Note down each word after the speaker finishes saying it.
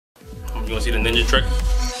You wanna see the ninja trick?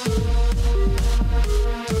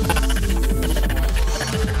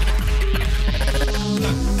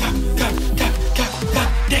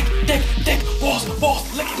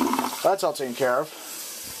 Balls, lick it. That's all taken care of.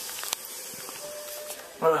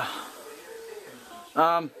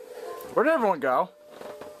 Where did everyone go?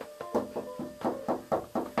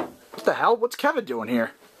 What the hell? What's Kevin doing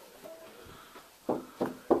here?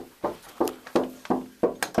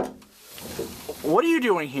 What are you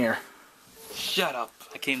doing here? Shut up.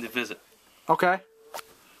 I came to visit. Okay.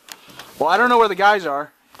 Well, I don't know where the guys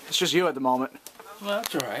are. It's just you at the moment. Well,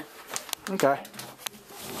 that's alright. Okay.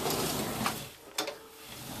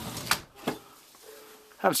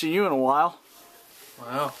 Haven't seen you in a while.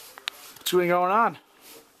 Wow. What's been going on?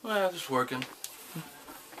 Well, just working.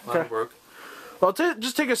 A lot Okay. of work. Well,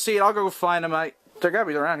 just take a seat. I'll go find them. They're gotta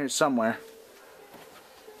be around here somewhere.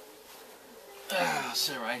 I'll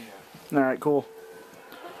sit right here. All right, cool.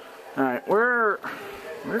 All right, where?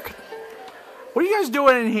 What are you guys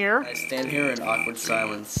doing in here? I stand here in awkward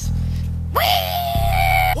silence.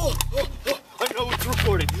 I know it's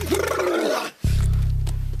recording.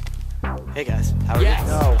 Hey guys, how are you?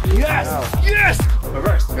 No. Yes! No. Yes!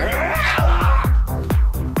 Reverse.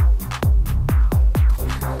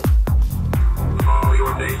 All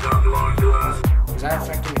your days don't belong to us. Is that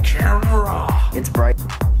affecting the camera? It's bright.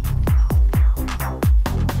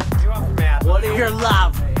 What are your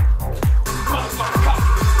love?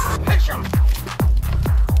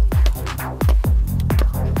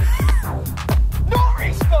 No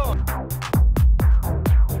respawn!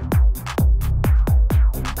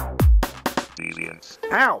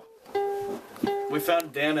 Ow! We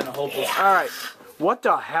found Dan in a hopeless. All right. What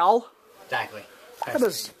the hell? Exactly. What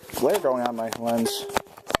is glare going on my lens?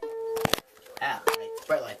 Ah,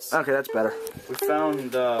 bright lights. Okay, that's better. We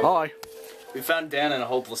found. Hi. We found Dan in a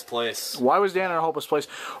hopeless place. Why was Dan in a hopeless place?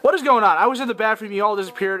 What is going on? I was in the bathroom. You all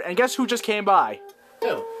disappeared, and guess who just came by?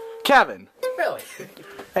 Who? Kevin, Really?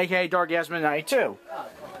 aka Dargasm 92.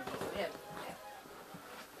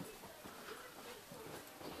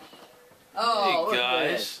 Oh, Hey,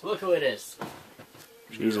 guys. Look who it is.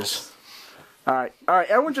 Jesus. All right.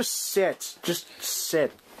 Everyone, just sit. Just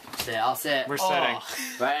sit. Sit, I'll sit. We're sitting.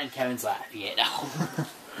 Right in Kevin's lap. Yeah, no.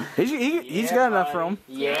 He's got enough room.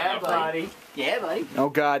 Yeah, buddy. Yeah, buddy. Oh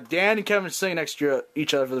God, Dan and Kevin sitting next to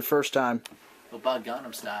each other for the first time. About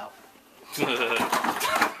Gundam style.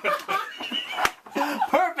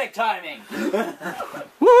 Perfect timing.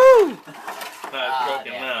 Woo! That's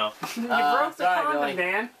broken damn. now. You broke the sorry, condom, Billy.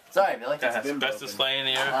 Dan. Sorry, Billy. That has asbestos laying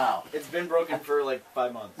in the air. Wow. It's been broken for like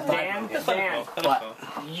 5 months. Dan, Dan, What?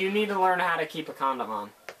 you need to learn how to keep a condom on.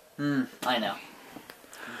 I know.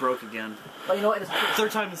 Broke again. But you know what? It's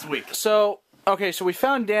Third time this week. So okay, so we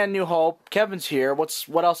found Dan New Hope. Kevin's here. What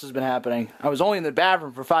else has been happening? I was only in the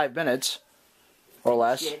bathroom for 5 minutes, or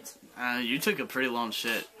less. shit. You took a pretty long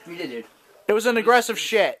shit. You did, dude. It was an aggressive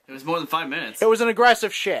shit. It was more than 5 minutes. It was an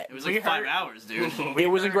aggressive shit. It was like 5 hours, dude. It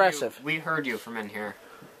was aggressive. We heard you from in here.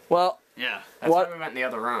 Well, Yeah. That's What? why we went in the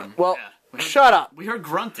other room. well, Yeah. shut up. We heard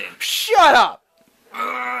grunting. Shut up.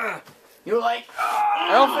 You were like, I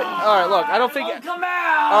don't think. All right, look. I don't think. come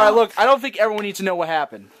out! All right, look. I don't think everyone needs to know what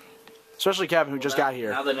happened, especially Kevin, who just got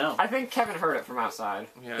here. Now they know. I think Kevin heard it from outside.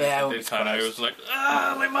 Yeah, I would be They kind of surprised. was like,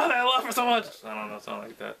 my mother, I love her so much. I don't know, something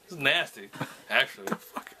like that. It's nasty, actually.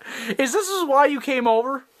 Is this why you came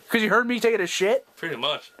over? Because you heard me taking a shit? Pretty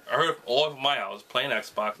much. I heard all over my house playing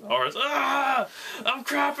Xbox. And I was, I'm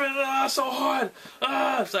crapping, so hard.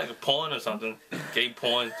 It's like pulling or something. Gay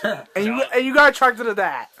pulling. And you got attracted to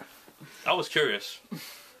that. I was curious.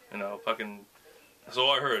 You know, fucking. That's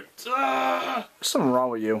all I heard. There's something wrong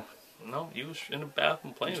with you. No, you was in the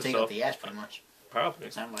bathroom playing Just take stuff. out the ass, pretty much.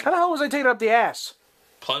 Probably. Sound like How the hell was I taking up the ass?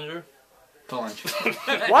 Plunger. plunge.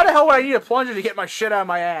 Why the hell would I need a plunger to get my shit out of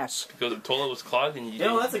my ass? Because the toilet was clogged and You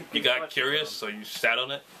know, that's a you good got question. curious, so you sat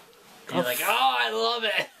on it. And you're like, oh, I love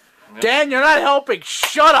it. Dan, you're not helping.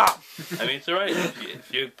 Shut up. I mean, it's alright.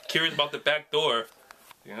 If you're curious about the back door,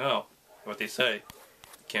 you know what they say.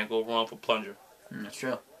 You can't go wrong with plunger. That's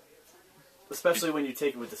true. Especially when you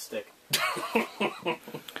take it with the stick.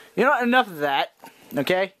 You know, enough of that.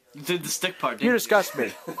 Okay? You did the stick part, didn't You disgust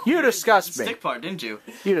me. You disgust The me. stick part, didn't you?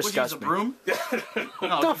 You What, disgust a me. broom? No, it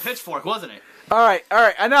was a pitchfork, wasn't it? Alright,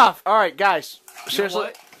 enough. Alright, guys. Seriously? You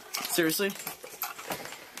know what? Seriously?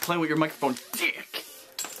 Playing with your microphone, dick.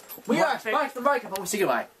 We are back to the microphone. Say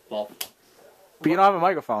goodbye. Well, But you don't have a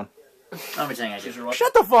microphone. I'm pretending I do.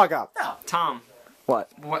 Shut the fuck up. No. Tom,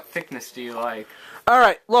 What? what thickness do you like?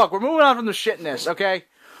 Alright, look, we're moving on from the shitness, okay?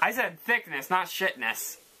 I said thickness, not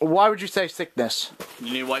shitness. Why would you say thickness?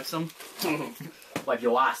 You need to wipe some? Wipe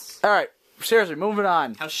your ass. Alright, seriously, moving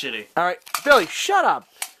on. How shitty. All right, Billy, shut up.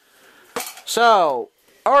 So,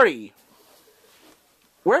 Artie,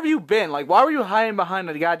 where have you been? Like, why were you hiding behind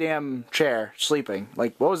the goddamn chair, sleeping?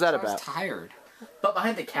 Like, what was that I was about? tired. But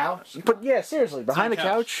behind the couch? But yeah, seriously, behind the on the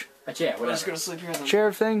couch? A chair, I'm just whatever. gonna sleep here. Then.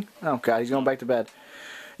 Chair thing? Oh god, he's going back to bed.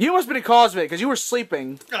 You must have been the cause of it, because you were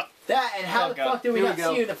sleeping. That, and how Oh, the God. fuck did we Here we not go.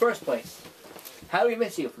 see you in the first place? How do we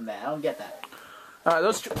miss you from that? I don't get that. Alright,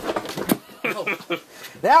 those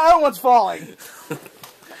that other one's falling.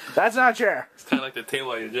 That's not a chair. It's kind of like the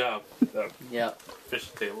table at your job. The Yep. fish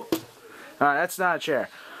table. Alright, that's not a chair.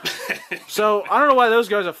 So, I don't know why those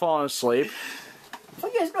guys are falling asleep.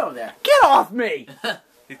 What do you guys know over there? Get off me!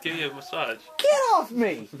 He's giving you a massage. Get off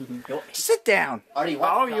me! Sit down. Artie, what?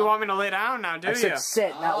 Oh, you want me to lay down now, do I you? said sit,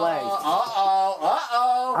 not lay.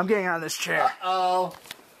 Uh-oh. I'm getting on this chair. Uh-oh.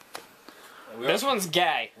 This one's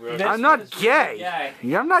gay. This I'm not one's gay.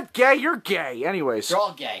 gay. I'm not gay, you're gay. Anyways. You're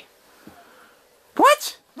all gay.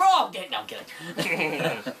 What? We're all gay. No, I'm kidding.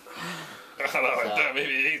 I don't know about that.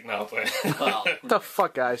 Maybe he's not playing. Well, What the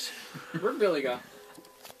fuck, guys? Where'd Billy go?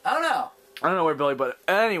 I don't know. I don't know where Billy, but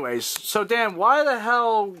anyways. So, Dan, why the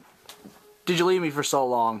hell did you leave me for so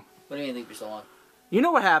long? What do you mean leave me so long? You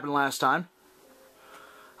know what happened last time.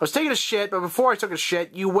 I was taking a shit, but before I took a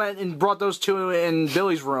shit, you went and brought those two in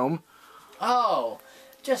Billy's room. Oh,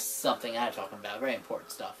 just something I was talking about. Very important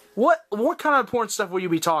stuff. What kind of important stuff will you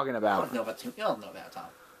be talking I about? don't know about you. Don't know about it, Tom.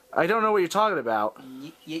 I don't know what you're talking about.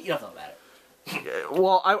 You don't know about it.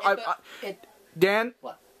 Well, Dan,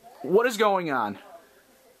 what is going on?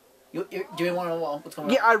 Do you want to know what's going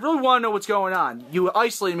on? Yeah, I really want to know what's going on. You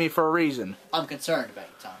isolated me for a reason. I'm concerned about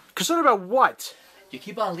you, Tom. Concerned about what? You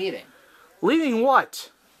keep on leaving. Leaving what?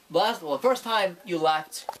 The first time you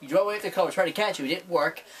left, you drove away with the coach, tried to catch you, it didn't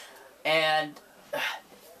work, and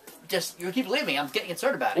you keep leaving. I'm getting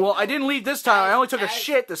concerned about it. Well, I didn't leave this time. I only took a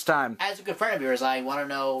shit this time. As a good friend of yours, I want to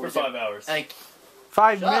know... For 5 hours. Like,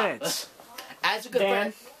 5 shut up. minutes. As a good Dan?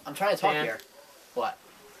 friend... I'm trying to talk Dan? here. What?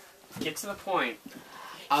 Get to the point.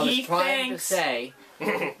 I was He trying thinks- to say...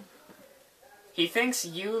 He thinks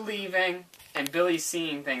you leaving and Billy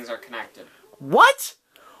seeing things are connected. What?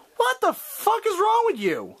 What the fuck is wrong with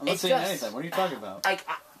you? I'm not It's saying just- anything. What are you talking about? I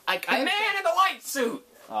The man in the white suit!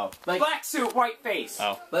 Oh. Like, Black suit, white face.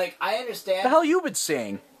 Oh. like, I The understand... hell you been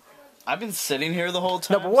seeing? I've been sitting here the whole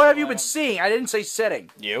time. No, but what have so you I been don't- seeing? I didn't say sitting.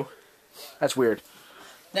 You? That's weird.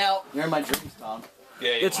 Now, You're in my dreams, Tom.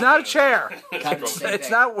 Yeah, It's not a chair. kind of the same It's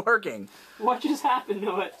thing. not working. What just happened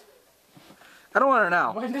to it? I don't want to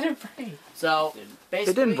know. When did it break? So,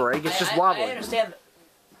 basically... It didn't break, it's just I wobbling. understand...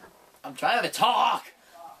 I'm trying to talk!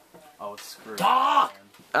 Oh, it's screwed. Talk!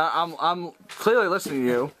 I'm clearly listening to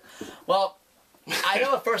you. Well, I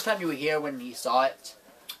know the first time you were here when he saw it,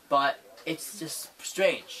 but it's just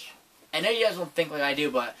strange. I know you guys won't think like I do,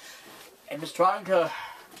 but I'm just trying to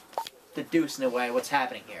deduce in a way what's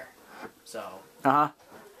happening here. So, Uh-huh.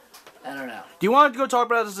 I don't know. Do you want to go talk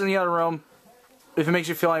about this in the other room? If it makes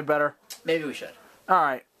you feel any better? Maybe we should.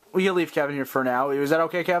 Alright. We can leave Kevin here for now. Is that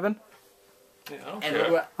okay, Kevin? Yeah, I don't And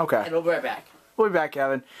care. Okay. we'll be right back. We'll be back,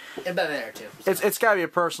 Kevin. In about a minute or two. It's gotta be a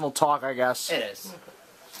personal talk, I guess. It is.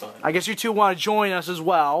 I guess you two want to join us as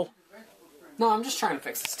well. No, I'm just trying to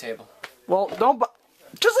fix this table. Well, just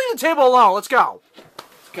leave the table alone. Let's go.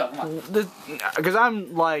 Let's go, come on. Because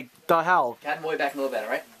I'm like, the hell. Cat boy back a little bit,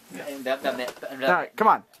 alright? Yeah. Alright, come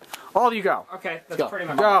on. All of you go. Okay, that's Go. pretty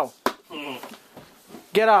much Go.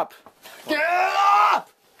 Get up. Get up!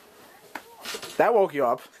 That woke you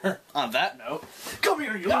up. On that note, Come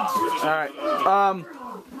here, you Alright.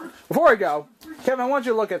 Before I go, Kevin, I want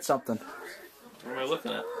you to look at something. What am I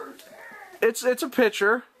looking at? It's a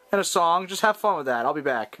picture and a song. Just have fun with that. I'll be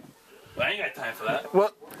back. Well, I ain't got time for that.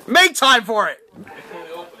 Well, make time for it. I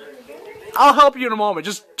can't open it. I'll help you in a moment.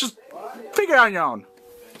 Just figure it out on your own.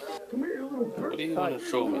 What do you want to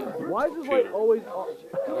show me? Why is this like always?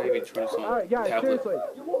 Can I even turn this on? Alright, guys, tablet? seriously.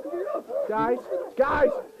 Guys,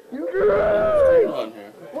 What's going on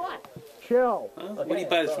here? chill. Huh? What do you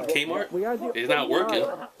buy this from Kmart? We gotta do. It's not working.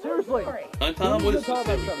 Seriously. Huh, Tom? What is Talk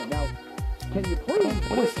this? about something. Now, can you please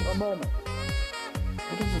wait a moment?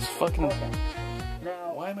 What is this fucking...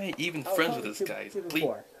 Now, Why am I even friends with this guy? He's a complete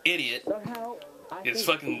idiot. somehow, It's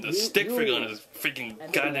fucking a stick figure on his freaking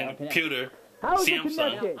goddamn computer. how is it Samsung.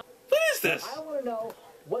 connected? What is this? I want to know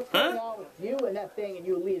what's Huh? going on with you and that thing and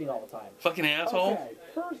you leaving all the time. Fucking asshole. Okay,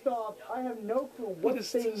 first off, I have no clue what is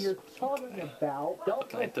thing this? you're talking about.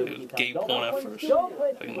 Don't I thought it was gay porn at first. Don't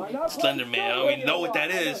play Fucking Slender Man. I don't even know what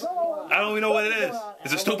that is. I don't even know what it is.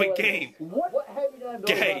 It's a stupid game. What have you done?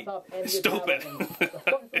 Gay. It's stupid.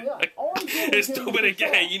 It's stupid and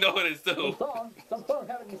gay. You know what it's too. Some song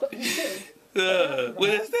having something to do. What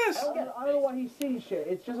is this? I don't know why he's singing shit.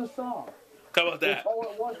 It's just a song. How about that? That's all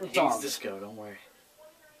it was for He's songs. disco, don't worry.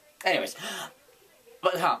 Anyways,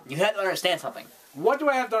 but you have to understand something. What do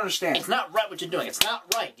I have to understand? It's not right what you're doing. It's not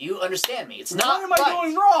right. Do you understand me? It's What not am I right.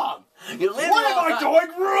 doing wrong? You're living What am all the I time.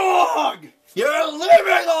 doing wrong? You're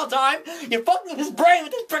living all the time. You're fucking with his brain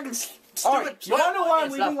with this freaking stupid. Alright, you wanna know why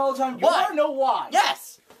I'm leaving all the time? You Why? wanna know why?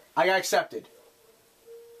 Yes. I got accepted.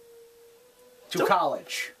 To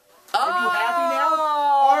college. Are you happy now?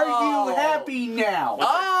 Are you happy now?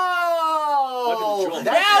 Oh! That's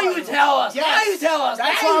Now why- you tell us. Yes. Now you tell us.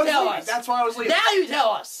 That's Now why I you was tell leaving. us. That's why I was leaving. Now you tell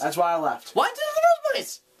us. That's why I left. Why did you in the first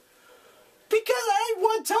place? Because I didn't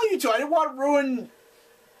want to tell you to. I didn't want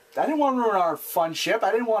to ruin our fun ship.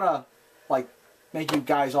 I didn't want to, like, make you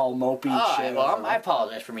guys all mopey and Alright, shit. well, I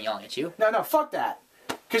apologize for me yelling at you. No, fuck that.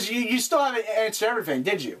 Because you still haven't answered everything,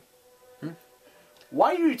 did you?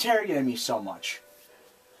 Why are you interrogating me so much?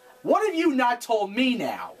 What have you not told me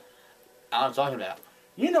now? I know what I'm talking about.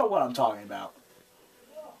 You know what I'm talking about.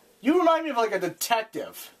 You remind me of like a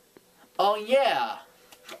detective. Oh, yeah.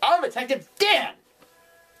 I'm Detective Dan.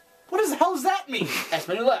 What the hell does that mean? That's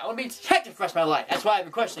my new life. I want to be a detective for the rest of my life. That's why I've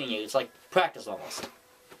been questioning you. It's like practice almost.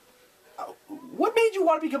 What made you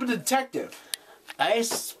want to become a detective? I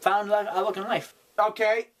just found out I look in life.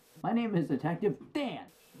 Okay, My name is Detective Dan.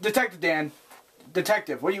 Detective Dan.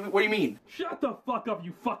 Detective. What do you mean? Shut the fuck up,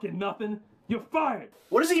 you fucking nothing. You're fired.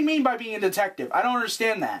 What does he mean by being a detective? I don't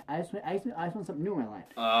understand that. I just want something new in my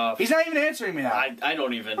life. He's not even answering me now. I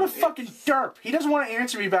don't even. What a fucking derp. He doesn't want to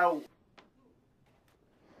answer me about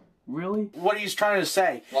Really? what he's trying to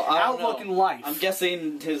say. Well, I don't Outlook know. in life. I'm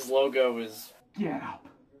guessing his logo is. Get up.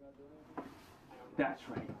 That's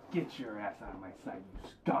right. Get your ass out of my sight, you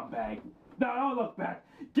scumbag. No, don't look back.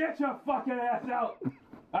 Get your fucking ass out.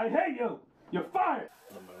 I hate you. You're fired.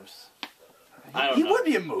 The moose. I don't He know. would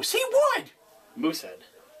be a moose. He would. Moosehead.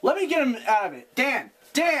 Let me get him out of it. Dan.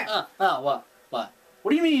 What? What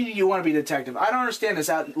do you mean you want to be a detective? I don't understand this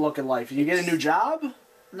outlook in life. You get a new job?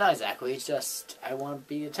 Not exactly. It's just I want to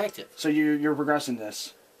be a detective. So you're progressing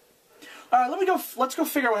this. All right, let's go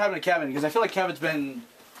figure out what happened to Kevin because I feel like Kevin's been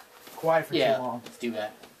quiet for too long. Let's do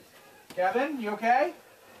that. Kevin, you okay?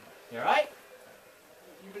 You alright?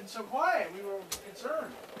 You've been so quiet. We were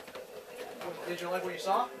concerned. Did you like what you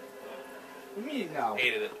saw? What do you mean no?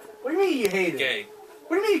 Hated it. What do you mean you hated it? Gay.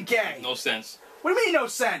 What do you mean gay? No sense. What do you mean no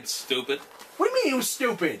sense? Stupid. What do you mean it was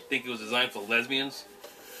stupid? Think it was designed for lesbians?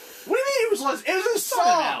 What do you mean it was it was a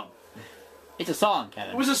song? It's a song,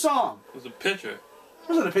 Kevin. It was a song. It was a picture. It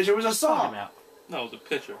wasn't a picture, it was a Talking song. about. No, it was a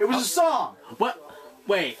picture. It was a song. What?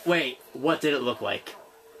 Wait. What did it look like?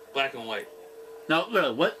 Black and white. No,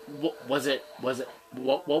 literally. What was it? What did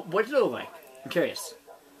it look like? I'm curious.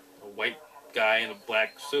 A white guy in a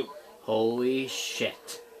black suit. Holy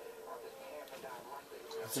shit.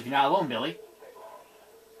 So if you're not alone, Billy.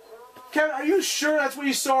 Kevin, are you sure that's what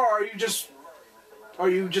you saw, or are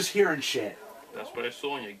you just hearing shit? That's what I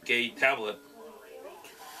saw on your gay tablet.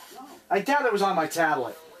 I doubt it was on my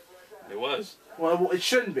tablet. It was. Well, it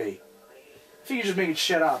shouldn't be. I think you're just making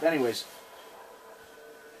shit up. Anyways.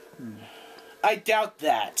 I doubt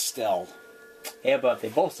that, still. Yeah, but if they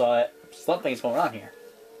both saw it, something's going on here.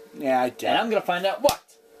 Yeah, I doubt And I'm gonna find out what.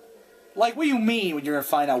 Like, what do you mean when you're gonna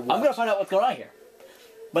find out what? I'm gonna find out what's going on here.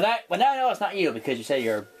 But now I know it's not you because you say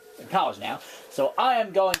you're in college now. So I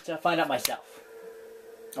am going to find out myself.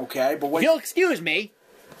 Okay, but If what... you'll excuse me.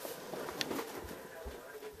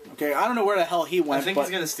 Okay, I don't know where the hell he went, I think but...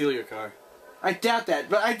 he's gonna steal your car. I doubt that,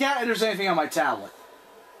 but I doubt there's anything on my tablet.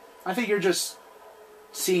 I think you're just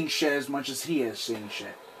seeing shit as much as he is seeing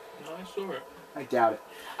shit. No, I saw it. I doubt it.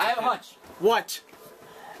 I have a hunch. What?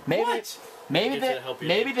 Maybe, What? maybe, Get you to help you.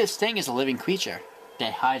 maybe this thing is a living creature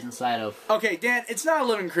that hides inside of. Okay, Dan, it's not a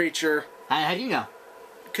living creature, How do you know?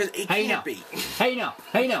 because it How you can't know? be. How you know?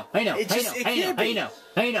 How you know? How you know? It How you just- know? it How you know? can't How be. you know?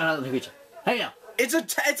 How you know? Not a living creature. How you know? It's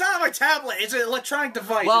not on my tablet. It's an electronic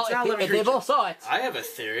device. Well, it's not a living if they creature. both saw it, I have a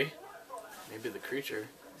theory. Maybe the creature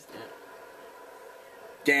is dead.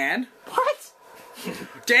 Dan? what?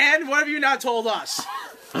 Dan, what have you not told us?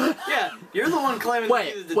 Yeah, you're the one claiming to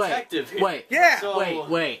be the detective here. wait, Yeah. So-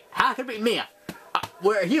 wait. How could it be me?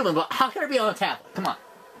 We're human, but how could it be on the tablet? Come on.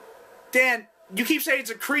 Dan, you keep saying it's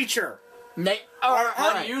a creature.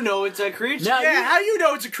 How do you know it's a creature? Now Yeah, you- how do you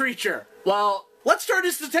know it's a creature? Well, Let's turn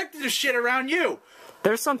this detective shit around you.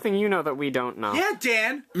 There's something you know that we don't know. Yeah,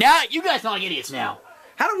 Dan. now you guys sound like idiots now.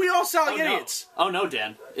 How do we all sound like no. idiots? Oh no,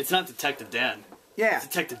 Dan. It's not Detective Dan. Yeah. It's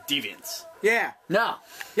Detective Deviance. Yeah. No,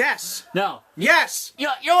 Yes. no. Yes. You're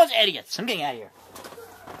all idiots. I'm getting out of here.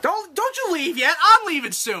 Don't you leave yet. I'm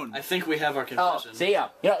leaving soon. I think we have our Oh, confession. see ya.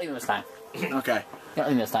 You're not leaving this time. Okay. You're not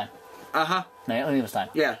leaving this time. Uh-huh. No, you don't leave this time.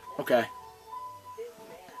 Yeah, okay.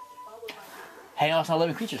 Hey, it's not a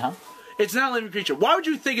living creature, Tom. It's not a living creature. Why would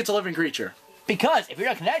you think it's a living creature? Because if you're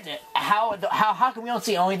not connected, how come we don't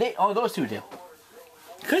see only those two do?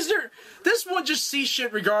 Because this one just sees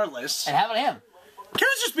shit regardless. And how about him?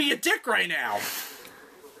 Kevin's just being a dick right now.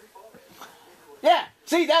 Yeah.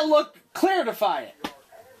 See, that look clarified it.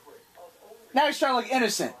 Now he's trying to look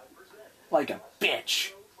innocent. Like a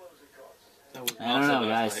bitch. I don't know,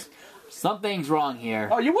 guys. Something's wrong here.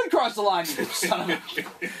 Oh, you would cross the line, you son of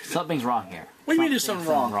a... Something's wrong here. What do you mean there's something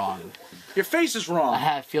wrong? Your face is wrong. I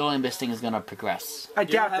have a feeling this thing is gonna progress. I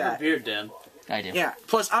doubt have that. a beard, Dan. I do. Yeah,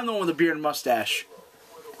 plus I'm the one with the beard and mustache.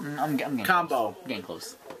 I'm getting Combo. Close. I'm getting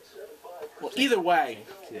close. Well, either way.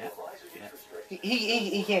 Yeah.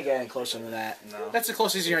 He can't get any closer than that. No. That's the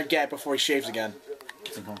closest he's gonna get before he shaves again.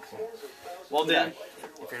 Well, Dan,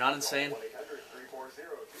 if you're not insane.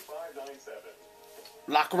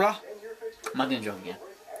 Lacra? I'm not gonna joke again.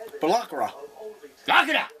 But Lacra. Lock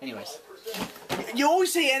it out! Anyways. You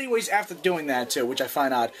always say anyways after doing that too, which I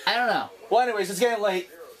find odd. I don't know. Well, anyways, it's getting late.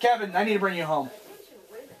 Kevin, I need to bring you home.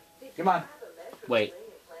 Come on. Wait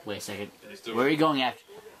a second. Where are you going after?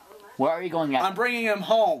 Where are you going after? I'm bringing him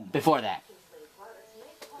home. Before that.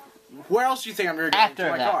 Where else do you think I'm going to After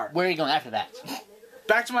to my that. car? Where are you going after that?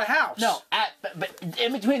 Back to my house. No, but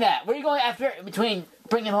in between that, where are you going after? In between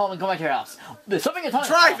bringing him home and going back to your house. There's something you're talking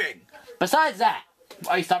about. Driving. Besides that,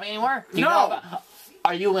 are you stopping anywhere? Do you No. know about,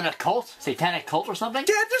 are you in a cult? Satanic cult or something?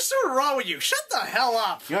 Dad, there's something wrong with you. Shut the hell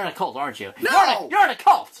up. You're in a cult, aren't you? No. You're in a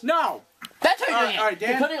cult. No. That's how you're doing it. All right, Dan,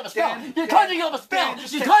 you're conjuring up a spell. Dan, You're Dan, conjuring up a spell. Dan,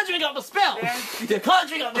 just You're take- conjuring up a spell. Dan, You're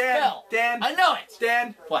conjuring up a Dan, spell. Dan, I know it.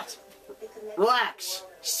 Dan, What? relax.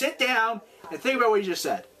 Sit down and think about what you just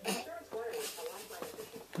said.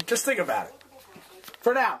 Just think about it.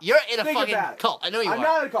 For now. You're in a Think fucking about it. cult. I know you are. I'm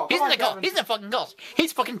not in a cult. He's Come in on, a cult. Kevin. He's in a fucking cult.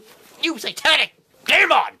 He's fucking you satanic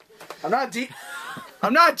demon. I'm not a demon.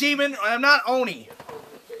 I'm not a demon. I'm not Oni.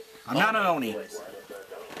 I'm not an Oni.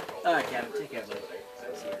 Alright, Kevin, take care, buddy.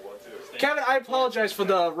 Kevin, I apologize for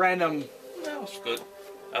the random... That was good.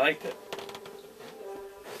 I liked it.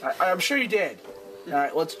 I'm sure you did.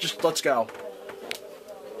 Alright, let's go.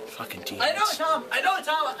 Fucking demons. I know it, Tom. I know it,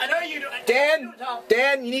 Tom. I know you do it. Dan, Tom.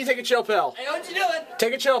 Dan, you need to take a chill pill. I know what you're doing.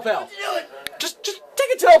 Take a chill I know pill. what you're doing. Just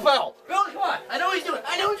take a chill pill. Bill, come on. I know what he's doing.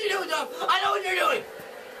 I know what you're doing, Tom. I know what you're doing.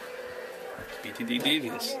 BTD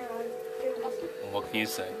devious. Well, what can you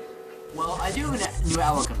say? Well, I do have a new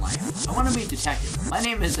outlook in life. I want to be a detective. My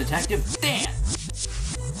name is Detective Dan.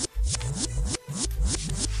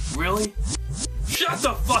 Really? Shut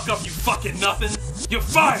the fuck up, you fucking nothing! You're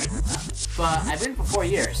fired! But I've been for 4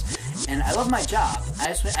 years, and I love my job. I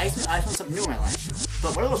just want something new in my life.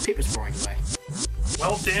 But what are those papers for anyway?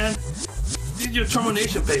 Well, Dan, these are your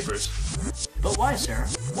termination papers. But why, sir?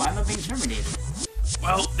 Why am I being terminated?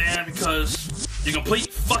 Well, Dan, because you're a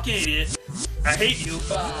complete fucking idiot. I hate you.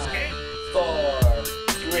 5, 4,